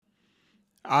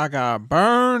I got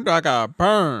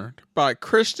burned by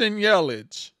Christian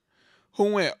Yelich,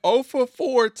 who went 0 for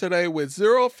 4 today with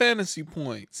 0 fantasy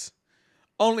points.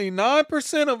 Only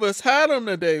 9% of us had him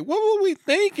today. What were we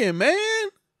thinking, man?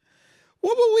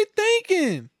 What were we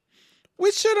thinking?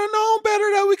 We should have known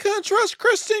better that we couldn't trust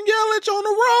Christian Yelich on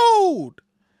the road.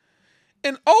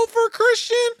 An over,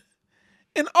 Christian?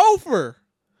 An over.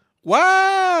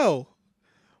 Wow.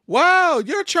 Wow,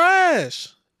 you're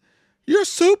trash. You're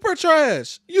super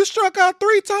trash. You struck out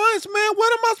 3 times, man.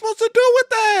 What am I supposed to do with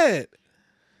that?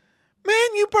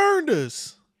 Man, you burned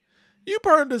us. You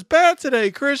burned us bad today,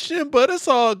 Christian, but it's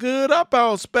all good. I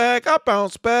bounce back.